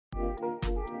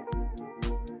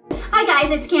Hi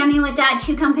guys, it's Cami with Dad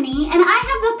Shoe Company, and I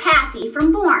have the Passi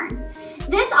from Born.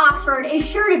 This Oxford is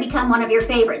sure to become one of your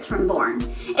favorites from Born.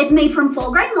 It's made from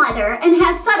full grain leather and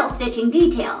has subtle stitching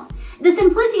detail. The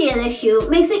simplicity of this shoe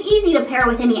makes it easy to pair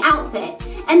with any outfit,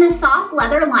 and the soft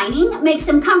leather lining makes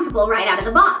them comfortable right out of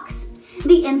the box.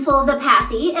 The insole of the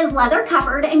Passi is leather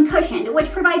covered and cushioned, which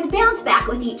provides bounce back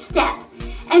with each step.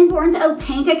 And Born's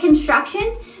Opanka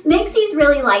construction makes these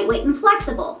really lightweight and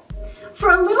flexible. For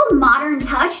a little modern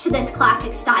touch to this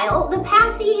classic style, the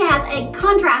Passi has a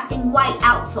contrasting white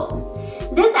outsole.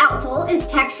 This outsole is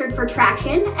textured for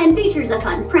traction and features a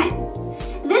fun print.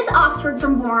 This Oxford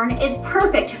from Born is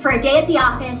perfect for a day at the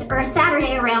office or a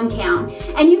Saturday around town,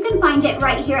 and you can find it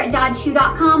right here at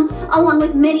DodgeShoe.com along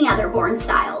with many other Born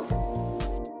styles.